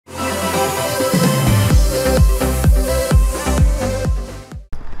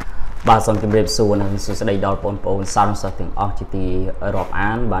bà xong chấm rệp xua nâng sự sẽ đầy đo bồn xong sau tiếng óc chỉ tì rộp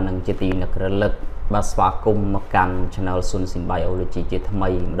án bà nâng chỉ tì nực lực bà xóa cung mặc cằn channel Suon sinbiology chỉ thầm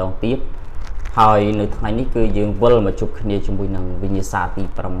mây đón tiếpហើយនៅថ្ងៃនេះគឺយើងវិលមកជួបគ្នាជាមួយនឹងវិញ្ញាសាទី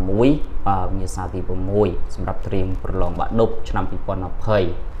6បាទវិញ្ញាសាទី6សម្រាប់ត្រៀមប្រឡងបាក់ឌុបឆ្នាំ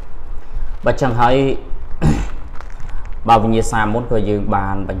2020បើចឹងហើយបាទវិញ្ញាសាមុនក៏យើងបា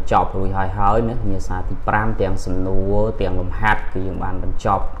នបញ្ចប់រួចហើយណាវិញ្ញាសាទី5ទាំងសំណួរទាំងលំហាត់គឺយើងបានបញ្ច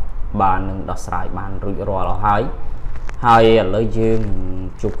ប់បាននឹងដោះស្រាយបានរួចរាល់ហើយឥឡូវយើង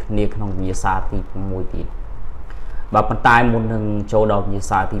ជួបគ្នាក្នុងវិញ្ញាសាទី6ទៀតបាទប៉ុន្តែមុននឹងចូលដល់វិញ្ញា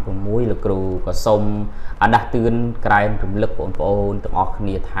សាទី6លោកគ្រូក៏សូមដាស់តឿនក្រែងរំលឹកបងប្អូនទាំងអស់គ្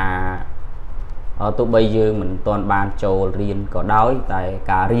នាថាទោះបីយើងមិនទាន់បានចូលរៀនក៏ដោយតែ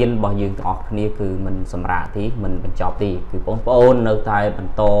ការរៀនរបស់យើងទាំងអស់គ្នាគឺមិនសម្រាប់ទេមិនបញ្ចប់ទេគឺបងប្អូននៅតែប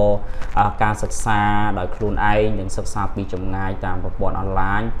ន្តការសិក្សាដោយខ្លួនឯងនិងសិក្សាពីចម្ងាយតាមប្រព័ន្ធអន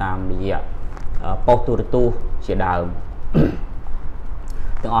ឡាញតាមរយៈប៉ុស្តិ៍ទូរទស្សន៍ជាដើម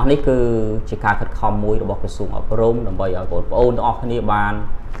ទាំងអស់នេះគឺជាការខិតខំមួយរបស់ក្រសួងអប់រំដើម្បីឲ្យបងប្អូនទាំងអស់គ្នាបាន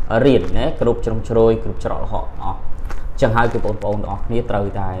រៀនណាគ្រប់ជ្រុងជ្រោយគ្រប់ច្រកល្ហកអស់ចឹងហើយគឺបងប្អូនទាំងអស់គ្នាត្រូវ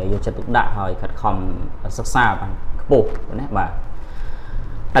តែយកចិត្តទុកដាក់ហើយខិតខំសិក្សាបានខ្ពស់ណាបាទ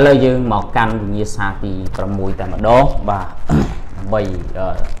ឥឡូវយើងមកកាន់វិញ្ញាសាទី6តែម្ដងបាទដើម្បីទ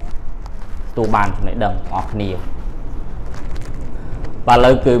ទួលបានចំណេះដឹងបងប្អូនគ្នាបាទឥ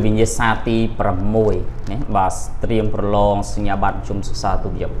ឡូវគឺវិញ្ញាសាទី6ណាបាទត្រៀមប្រឡងសញ្ញាបត្រជុំសិក្សាទុ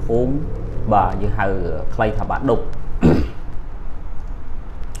តិយភូមិបាទយើងហៅខ្លីថាបាក់ឌុប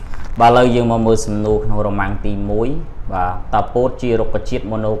បាទឥឡូវយើងមកមើលសំណួរក្នុងរម៉ាំងទី1បាទតើពោតជារុក្ខជាតិ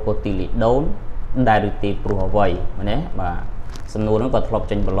ម៉ូណូកូទីលីដូនដែលឬទេព្រោះអ្វីណាបាទសំណួរហ្នឹងក៏ធ្លាប់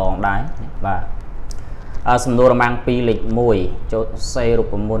ចេញប្រឡងដែរបាទសំណួររម៉ាំង2លេខ1ចូលសេរូ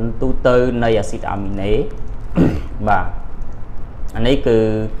បមន្តទូទៅនៃអាស៊ីតអាមីណេបាទអានេះគឺ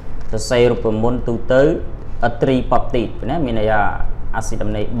សរសេររូបមន្តទូទៅត្រីប៉បទីតណាមានន័យថាអាស៊ីតអា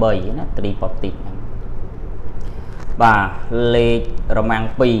មីណេ3ណាត្រីប៉បទីតបាទលេខរម៉ាំង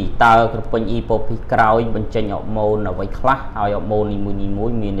2តើក្រពេញអ៊ីប៉ូភីក្រោយបញ្ចេញអរម៉ូនអ្វីខ្លះហើយអរម៉ូននីមួ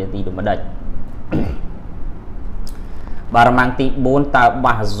យមាននាទីដូចម្ដេចបាទរម៉ាំងទី4តើ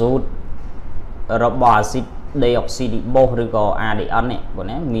បាសស៊ូតរបស់អាស៊ីតដេអុកស៊ីឌីបូសឬក៏ ADN នេះបង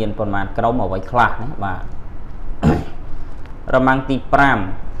ណាមានប្រមាណក្រុមអ្វីខ្លះណាបាទរម៉ាំងទី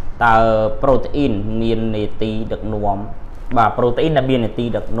5តើប្រូតេអ៊ីនមាននាទីដឹកនាំបាទប្រូតេអ៊ីនដែលមាននាទី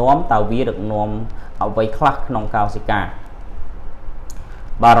ដឹកនាំតើវាដឹកនាំអ្វីខ្លះក្នុងកោសិកា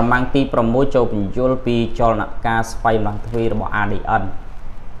បាទរម៉ាំងទី6ចូលបញ្យល់ពីចលនាការស្វ័យម្លាំងទ្វេរបស់ ADN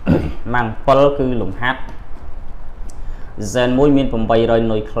ម៉ាំង7គឺលំហាត់ Gen 1មាន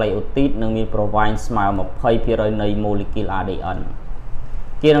800នុយក្លេអូទីតនិងមានប្រវែងស្មើ 20% នៃម៉ូលេគុល ADN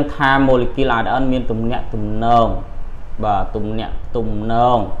គេនឹងថាម៉ូលេគុល ADN មានទំនាក់ទំនងបាទទំនាក់ទំន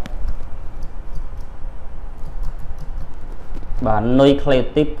ងបាទនុយក្លេអូ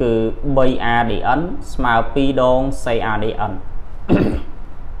ទីតគឺ3 ADN ស្មើ2ដង CADN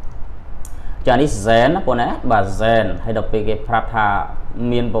ចានេះ Gen ណាបងណាបាទ Gen ហើយដល់ពេលគេប្រាប់ថា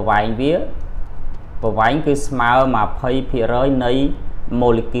មានប្រវែងវាប្រវែងគឺស្មើ 20% នៃម៉ូ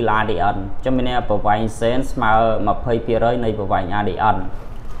លេគុល ADN ចឹងមានន័យថាប្រវែង Gen ស្មើ 20% នៃប្រវែង ADN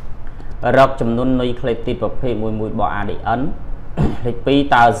រកចំនួននុយក្លេអូទីតប្រភេទមួយរបស់ ADN លេខ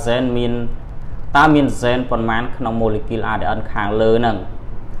2តើ Gen មានGen ប៉ុន្មានក្នុងម៉ូលេគុល ADN ខាងលើហ្នឹង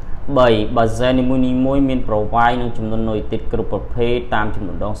3បើ Gen នីមួយមានប្រវែងនិងចំនួននុយទីតគ្រប់ប្រភេទតាមចំ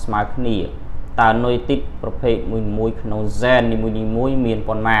នួនដងស្មើគ្នាតើនុយទីតប្រភេទមួយក្នុង Gen នីមួយមាន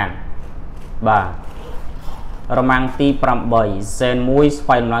ប៉ុន្មានបាទរម៉ាំងទី8 Gen 1ស្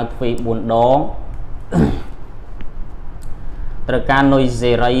វ័យម្លាំងទ្វេ4ដងត្រូវការនុយ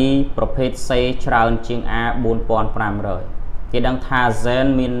សេរីប្រភេទ C ច្រើនជាង A 4500គេដឹងថា Gen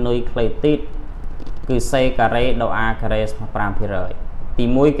មាននុយក្លេអូទីតគឺ C ការ៉េដល់ A ការ៉េស្មើ 5% ទី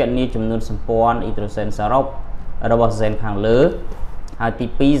1កណនីចំនួនសម្ព័ន្ធអ៊ីដ្រូសែនសរុបរបស់ Gen ខាងលើហើយទី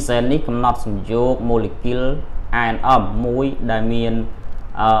2 Gen នេះកំណត់សំយោគម៉ូលេគុល ANM មួយដែលមាន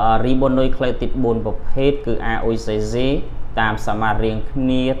រីបូនុយក្លេអូទីត4ប្រភេទគឺ AOCG តាមសមារាង្គគ្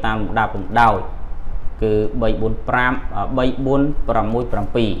នាតាមលំដាប់លំដោយគឺ346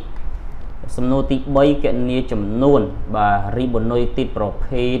សំណួរទី3កណនីចំនួនបាទរីបូនុយទីតប្រ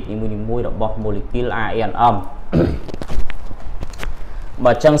ភេទនីមួយរបស់ម៉ូលេគុល ANM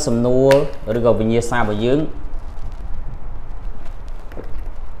បើចឹងសំណួរឬក៏វិញ្ញាសារបស់យើង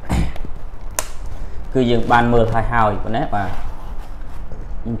គឺយើងបានមើលហើយប៉ុណ្ណេះបាទ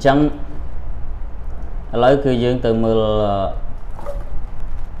អញ្ចឹងឥឡូវគឺយើងទៅមើល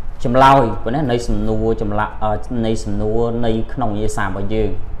ចម្លើយប៉ុណ្ណេះនៃសំណួរនៃក្នុងវិញ្ញាសារបស់យើង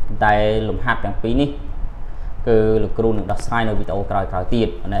តែលំហាត់ទាំងពីរនេះ cứ lực cru được đặt sai nơi video cài tiệt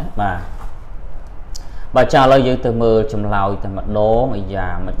đấy bà cha lời dưới từ mưa chùm lào từ mặt đố mà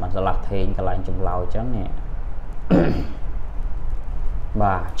già mình sẽ lạc thêm cái lại chùm lào chứ nè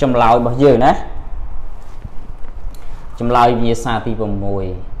bà chùm lào bao giờ nè chùm lào như xa thì vòng mùi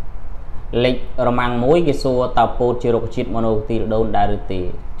lịch rồi mang mối cái xua tàu pốt chia rộng chít monocotyledone đại ryti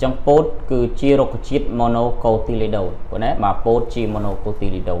trong pốt cứ chia rộng chít monocotyledone của nè mà pốt chia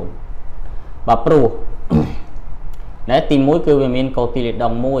monocotyledone bà pro đấy tìm mối cứ về miền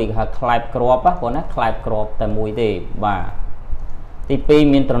cotyledone mùi là clive crop á của nó clive crop tại mùi thì bà thì pi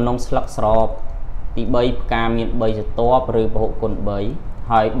miền tròn nông slug crop thì bay ca miền bayจะตัวหรือbộ con bay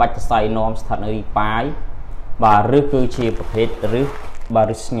ហើយបាច់ใส่นอมสถานีปลายbàหรือคือชีประเภทหรือbà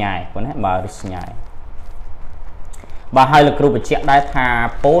rứt nhảy của nó bà rứt nhảy bà hai là kêu chạy đai thà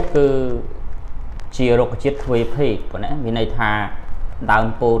post cứ chia rộng chiết thuê phê của nó vì này thà đào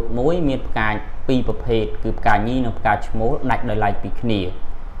post mối miền cài piประเภท cứ cài nhi nó cài chmố đặt đời lại bị khnia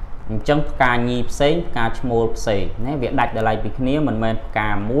trong cài nhi xế cài chmố xế nè việc đặt đời lại bị khnia mình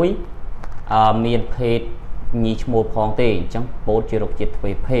cài muối miền phê nhi chmố phong tê trong post chia rộng chiết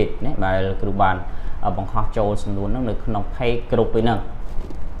thuê phê nè bà là kêu bàn bằng họ trâu sầm luôn nó được nòng thay group với nè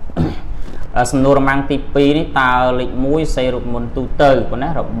sầm luôn mang tì pi ní ta lịch mũi xe rụp môn tu tư của nó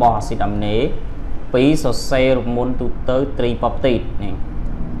rồi bò xì đầm nế pi so xe rụp môn tu tư tri pop tịt này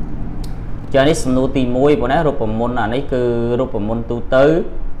cho nên sầm luôn tì mũi của nó rụp môn là này cứ rụp môn tu tư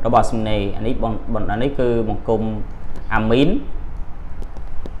rồi bò xì này anh ấy bọn anh ấy cứ bằng cùng amin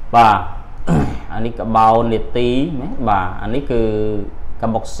và anh ấy cả bao liệt tí và anh ấy cứ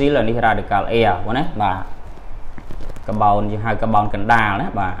carboxyl là đi ra được cả e của nó và carbon như hai carbon cần đa đó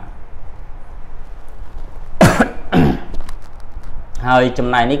và hơi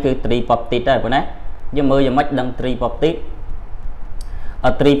trong này nó cứ tripoptide đây của nó nhưng mưa giờ mất đăng tripoptide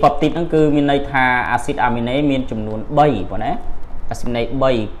ở tripoptide nó cứ min này tha acid amine min chùm luôn bay của nó acid này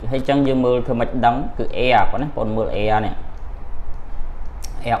bay hay chăng như mưa thường mất đắng cứ e của nó còn mưa e này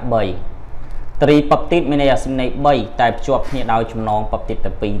e bay tripoptide mình là sinh này bay tại chuột hiện đào chùm non poptide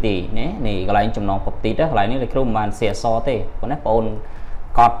tập pi thì nè này cái này chùm non poptide đó lại này là cái màn xẻ so thế còn nó pon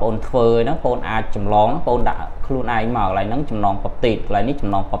cọt pon phơi nó pon ai chùm lón nó pon đã luôn ai mà lại nó chùm non poptide lại ní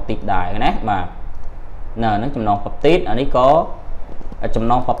chùm non poptide đại nè mà nè nó chùm non poptide ở đây có chùm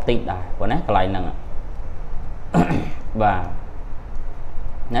non poptide đại của nó cái này nè và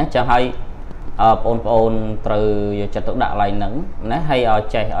nè cho hay pon từ chặt tự đạo lại nắng nè hay ở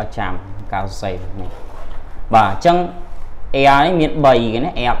chạy ở chạm cao dày này và chân e ấy miền bầy cái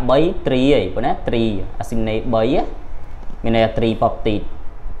này e bấy tri ấy của nó tri xin này bấy á mình này tri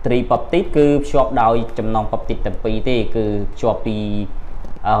poptide cứ chọc đào chấm nòng poptide tập pi thì cứ chọc pi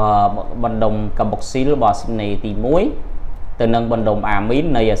vận động carboxyl bỏ xin này thì muối từ nâng vận động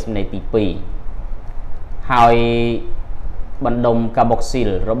amin này xin này thì piហើយvận động carboxyl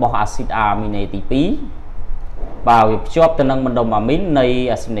rồi bỏ acid amin này thì pi vào việc chop từ nâng vận động amin này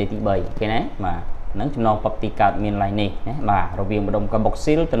acid này thì bảy cái này mà nó chấm non poptide cả miền lại này mà rồi việc vận động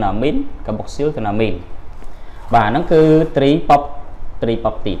carboxyl từ amin carboxyl từ amin và nó cứ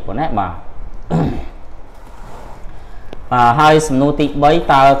tripoptide của nó mà và hai snooti bảy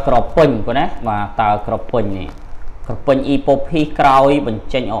ta cropin của nó mà ta cropin này cropin ipopi cray bên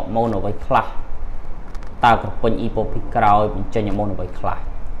trên ở môn ở với class ta cropin ipopi cray bên trên ở môn ở với class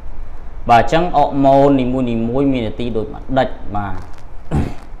và chẳng ở môn ni mùi miền tây đôi mặt đất mà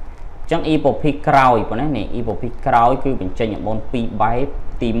chẳng ipopi cray của nó này ipopi cray cứ bên trên ở môn pi bảy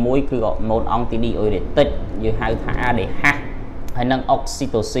tìm mối cứ gọi môn ong thì đi ở để tích như hai thả để h hay năng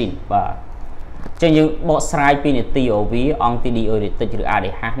oxytocin và cho những bộ sai pinity ở ví ong thì đi ở để tích được a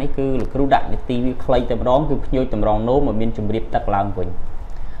để h này cứ là cứu đạn để tv clay tầm đó cứ nhồi tầm rong nốt mà bên chùm điệp tắc lang quỳnh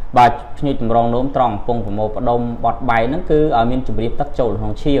và nhồi tầm rong nốt tròn phong của một đông bọt bài nó cứ ở bên chùm điệp tắc châu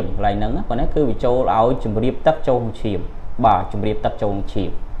hồng chiêm lại nắng và nó cứ bị châu áo chùm điệp tắc châu hồng chiêm và chùm điệp tắc châu hồng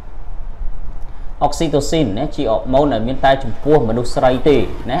chiêm oxytocin nè chỉ ở môn ở bên tay chùm pua mà đu sray tì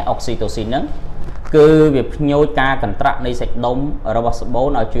nè oxytocin nè cứ việc nhồi ca cần trạ này sạch đông ở robot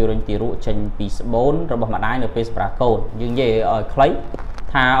bốn ở chiều trên rượu trên pi bốn robot mặt đai được pespracol nhưng về ở clay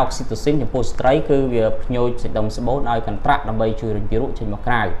tha oxytocin chùm pua stray cứ việc nhồi sạch đông bốn ở cần trạ làm bay chiều trên rượu trên mặt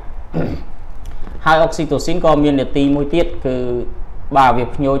cài hai oxytocin có miền địa ti môi tiết cứ ba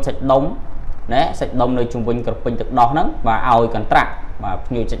việc nhồi sạch đông nè sạch đông nơi trung bình cực bình cực đỏ nắng và ao cần trạ mà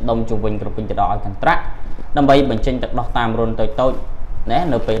nhiều trận đông trung bình cực bình từ đó thành trắc năm bay bình trên tật đo tam rôn tới tôi nè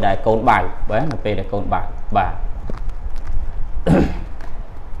np đại côn bài với np đại côn bài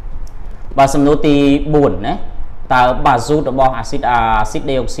bà sâm nô ti buồn nè ta bà du được bo acid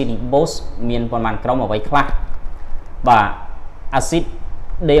dioxide bos miền phần màn crom ở vậy class và acid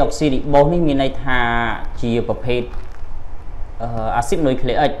deoxyribose នេះមានន័យថាជាប្រភេទacid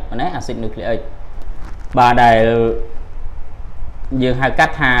nucleic ណា acid nucleic បាទដែលយើងហៅកា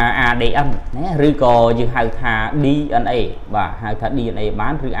ត់ថា ADN ណាឬក៏យើងហៅថា DNA បាទហៅថា DNA បា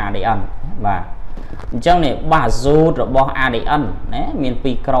នឬ ADN បាទអញ្ចឹងនេះបាទ zoot របស់ ADN ណាមាន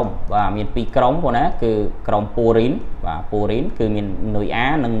2ក្រុមបាទមាន2ក្រុមប៉ុណ្ណាគឺក្រុម purine បាទ purine គឺមាននុយ A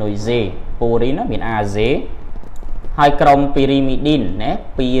និងនុយ Z purine មាន AZ ហើយក្រុម pyrimidine ណា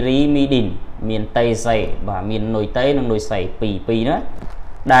pyrimidine មានតេសេបាទមាននុយតេនិងនុយសេ2ណា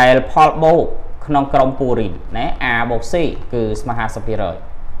ដែលផលបូកក្នុងក្រុម purine ណា A បូក C គឺស្មើ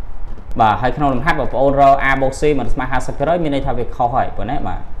 50% បាទហើយក្នុងលំហាត់បងប្អូនរក A បូក C មិនស្មើ 50% មានន័យថាវាខុសហើយប៉ុណ្ណា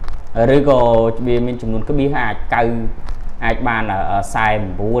បាទឬក៏វាមានចំនួនក្បៀសអាចបាន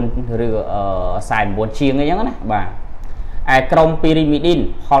49ឬ49ជាងអីចឹងណាបាទឯក្រុម pyrimidine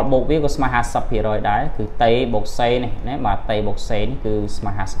ផលបូកវាក៏ស្មើ 50% ដែរគឺតេបូក C នេះណាបាទតេបូក C នេះគឺស្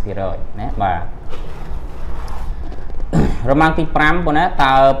មើ 50% ណាបាទរម៉ាំងទី5ប៉ុណ្ណា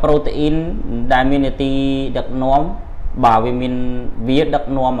តើប្រូតេអ៊ីនដែលមាននាទីដឹកនាំបាទវាដឹក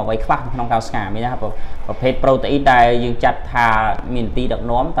នាំអ្វីខ្លះក្នុងកោសិកាមានថាប្រភេទប្រូតេអ៊ីនដែលយើងចាត់ថាមាននាទីដឹក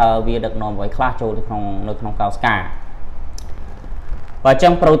នាំតើវាដឹកនាំអ្វីខ្លះចូលនៅក្នុងកោសិកាបាទចឹ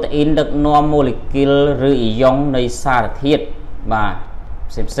ងប្រូតេអ៊ីនដឹកនាំម៉ូលេគុលឬអ៊ីយ៉ុងនៃសារធាតុបាទ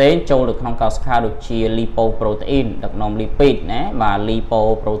ផ្សេងចូលនៅក្នុងកោសិកាដូចជា lipoprotein ដឹកនាំលីពីតណាបាទ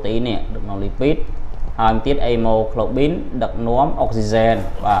lipoprotein នេះដឹកនាំលីពីតហើយទៀត hemoglobin ដឹកនាំអុកស៊ីហ្សែន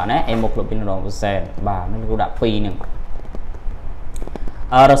បាទណា hemoglobin ដឹកនាំអុកស៊ីហ្សែនបាទនេះគឺដាក់2ហ្នឹង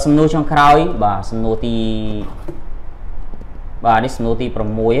សំណួរចុងក្រោយបាទសំណួរទីបាទនេះសំណួរទី6ហ្នឹ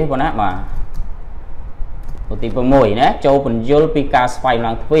ងបងណាបាទសំណួរទី6ណាចូលពន្យល់ពីការស្វែង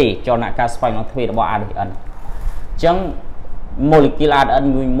ឡើងទ្វេចលនាការស្វែងឡើងទ្វេរបស់ ADN អញ្ចឹងម៉ូលេគុល ADN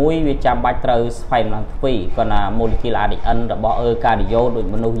មួយវាចាំបាច់ត្រូវស្វែងឡើងទ្វេក៏ណាម៉ូលេគុល ADN របស់កាឌីយ៉ូដូច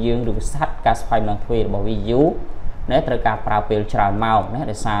មនុស្សយើងឬសត្វការស្វែងឡើងទ្វេរបស់វាយូរណាត្រូវការប្រើពេលច្រើនម៉ោងណា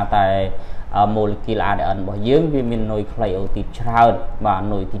ដោយសារតែម៉ូលេគុល ADN របស់យើងវាមាននុយក្លេអូទីតច្រើនបាទ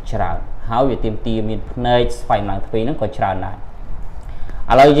នុយទីច្រើនហើយវាទាមទារមានភ្នែកស្វែងឡើងទ្វេហ្នឹងក៏ច្រើនដែរ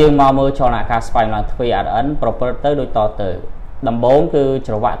ឥឡូវយើងមកមើលចលនាការស្វែងឡើងទ្វេ ADN ប្រព្រឹត្តទៅដូចតទៅដំបូងគឺ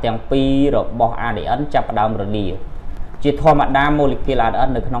ច្រវាក់ទាំងពីររបស់ ADN ចាប់ផ្ដើមរលាជាធម្មតាម៉ូលេគុល ADN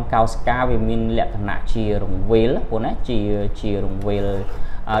នៅក្នុងកោសិកាវាមានលក្ខណៈជារង្វេលព្រោះណាជារង្វេល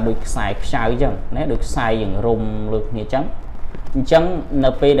ដូចខ្សែខ្ចៅអញ្ចឹងណាដូចខ្សែយ៉ាងរុំលើគ្នាអញ្ចឹងនៅ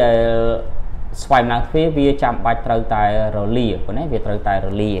ពេលដែលស្វែងឡើងទ្វេវាចាំបាច់ត្រូវតែរលាព្រោះណាវាត្រូវតែរ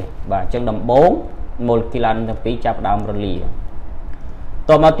លាបាទអញ្ចឹងដំបូងម៉ូលេគុល ADN ទាំងពីរចាប់ផ្ដើមរលា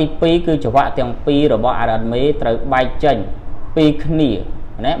តមកទី2គឺច្រវាក់ទាំងពីររបស់ RNA ត្រូវបែកចេញពីគ្នា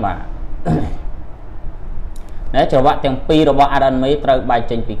ណាបាទណាច្រវាក់ទាំងពីររបស់ RNA ត្រូវបែក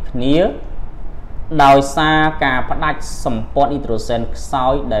ចេញពីគ្នាដោយសារការផ្ដាច់សម្ព័ន្ធអ៊ីដ្រូសែនខ្សោ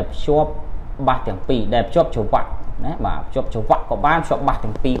យដែលភ្ជាប់បាសទាំងពីរដែលភ្ជាប់ច្រវាក់ណាបាទភ្ជាប់ច្រវាក់ក៏បានភ្ជាប់បាស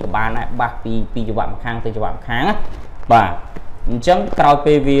ទាំងពីរក៏បានដែរបាសពីច្រវាក់ម្ខាងទៅច្រវាក់ម្ខាងណាបាទអញ្ចឹងក្រោយ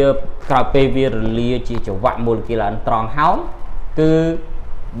ពេលវារលាជាច្រវាក់ម៉ូលេគុល ADN ត្រង់ហើយគឺ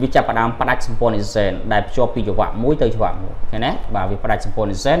វាចាប់ផ្ដើមផ្ដាច់សម្ព័ន្ធអ៊ីដ្រូសែនដែលភ្ជាប់ពីច្រវាក់មួយទៅច្រវាក់មួយឃើញណាបាទវាផ្ដាច់សម្ព័ន្ធ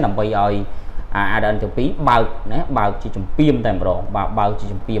អ៊ីដ្រូសែនដើម្បីឲ្យADN ទាំងពីរបើកណាបើកជាចំពាមតែម្ដងបាទបើកជា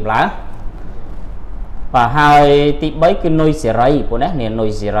ចំពាមឡើងបាទហើយទី3គឺនុយសេរីព្រោះណានេះនុយ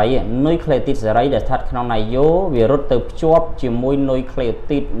សេរីនុយក្លេអូទីតសេរីដែលស្ថិតក្នុងណាយ៉ូវារត់ទៅភ្ជាប់ជាមួយនុយក្លេអូ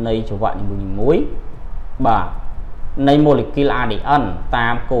ទីតនៃច្រវាក់នីមួយៗបាទនៃម៉ូលេគុល ADN តា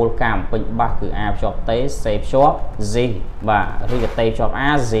មគោលការណ៍ពេញបាសគឺ A ភ្ជាប់ T C ភ្ជាប់ Z បាទឬក៏ T ភ្ជាប់ A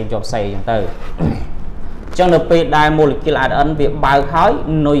Z ភ្ជាប់ C អញ្ចឹងទៅចឹងនៅពេលដែលម៉ូលេគុល ADN វាបើកហើយ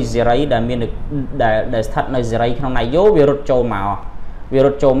នុយសេរីដែលមានដែលស្ថិតនៅសេរីក្នុងណាយ៉ូវារត់ចូលមក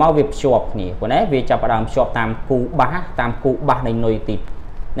វាភ្ជាប់គ្នាព្រោះណាវាចាប់ផ្ដើមភ្ជាប់តាមគូបាសនៃនុយទីត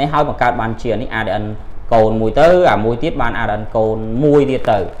នេះហើយបង្កើតបានជានេះ ADN កូនមួយទៅអាមួយទៀតបាន ADN កូនមួយទៀត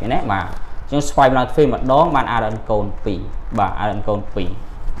ទៅឃើញណាបាទចឹងស្វែងឡើងទ្វេម្ដងបាន ADN កូន2បាទ ADN កូន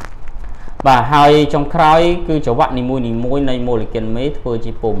2បាទហើយចុងក្រោយគឺច្រវាក់នីមួយនៃម៉ូលេគុលមេធ្វើ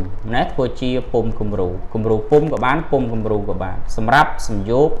ជាពុំណាធ្វើជាពុំគំរូពុំក៏បានពុំគំរូក៏បានសម្រាប់សំ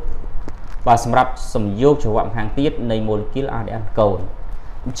យោគច្រវាក់ម្ខាងទៀតនៃម៉ូលេគុល ADN កូន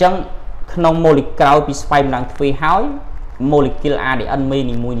អញ្ចឹងក្នុងម៉ូលេក្រោយពីស្វែងឡើងទ្វេហើយម៉ូលេគុល ADN មេ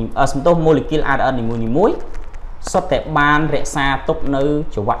នីមួយសំទោសម៉ូលេគុល ADN នីមួយសុទ្ធតែបានរក្សាទុកនៅ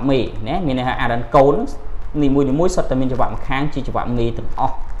ច្រវាក់មេណាមានន័យថា ADN កូននីមួយសុទ្ធតែមានច្រវាក់ម្ខាងជាច្រវាក់មេទាំងអ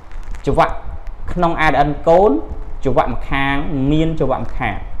ស់ច្រវាក់ក្នុង ADN កូនច្រវាក់ម្ខាងមានច្រវាក់ម្ខា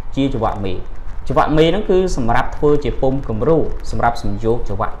ងជាច្រវាក់មេហ្នឹងគឺសម្រាប់ធ្វើជាពុំគំរូសម្រាប់សំយោគ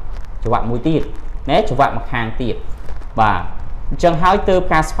ច្រវាក់មួយទៀតណាច្រវាក់ម្ខាងទៀតបាទ chẳng hỏi từ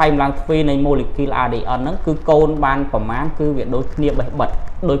ca phai làm thuê này molecule ADN nó cứ côn ban phẩm án cứ việc đôi kia bật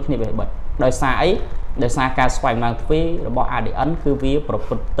đôi kia bật đời xa ấy đời xa ca phai làm thuê bỏ ADN cứ việc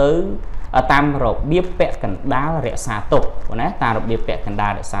tới tam rồi biết vẽ cần đá là rẻ xa tục của nó ta rồi biết vẽ cần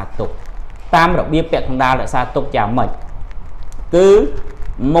đá để xa tục tam rồi biết vẽ cần đá để xa tục chả mệt cứ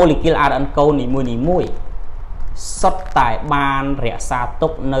molecule ADN câu này mùi xuất tại ban rẻ xa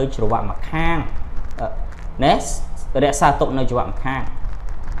tục nơi chủ vọng mặt khang nè rẻ xa tục nơi chủ vọng khang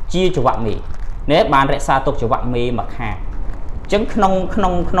chia chủ vọng mì nếu ban rẻ xa tục chủ vọng mì mặt khang chứng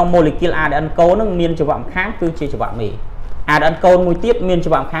không molecule ADN câu nó miên chủ vọng kháng cứ chia chủ vọng mì ADN câu mùi tiếp miên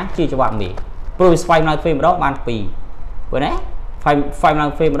chủ vọng kháng chia chủ vọng mì rồi phai làm phim đó ban pì vừa nè phai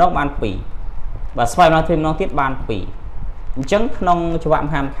làm phim đó ban pì và phai làm phim nó tiếp ban pì chứng không chủ vọng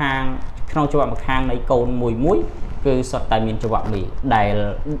hàm khang không cho bạn khang này câu mùi muối cứ sọt tại miền cho bạn mì đại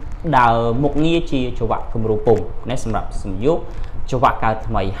đào một nghĩa chia cho bạn cùng rùa bùng nét sầm rập sầm dốt cho bạn cao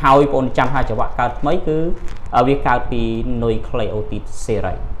mấy hai con trăm hai cho bạn cao mấy cứ ở việc cao thì nucleotide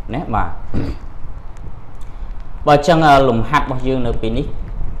series nét mà và chẳng lùm hạt bao nhiêu nữa pin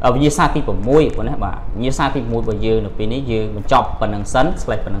ở như sa thì của muối của nét mà như sa thì muối bao nhiêu nữa pin mình chọc phần năng sấn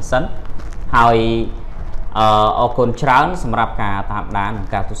slide phần năng sấn hai ở con trán sầm rạp cả tạm đá nâng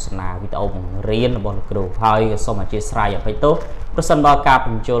cao tu sna video bằng riêng là bọn lực đồ hơi xong mà chia sẻ ở phải tốt person bao cả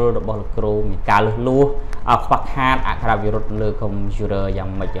bằng cho bọn lực đồ mình cả lực lúa ở khoác hạt à cả virus lừa computer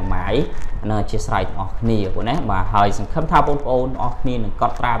yang mệt yang máy nên chia sẻ ở nhiều của nè mà hơi sang khám thao ôn ở nhiều nâng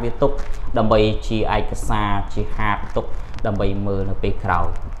cọt ra viết tục đầm bầy chỉ ai cả xa chỉ hạt tục đầm bầy mờ nó bị khảo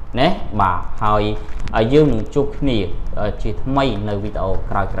nè mà hơi ở dương nâng chụp nhiều chỉ mấy nơi video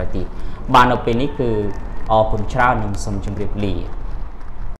cài thì bàn ở bênนี้คือออกคนชราหนึ่งสมจุดเรียบ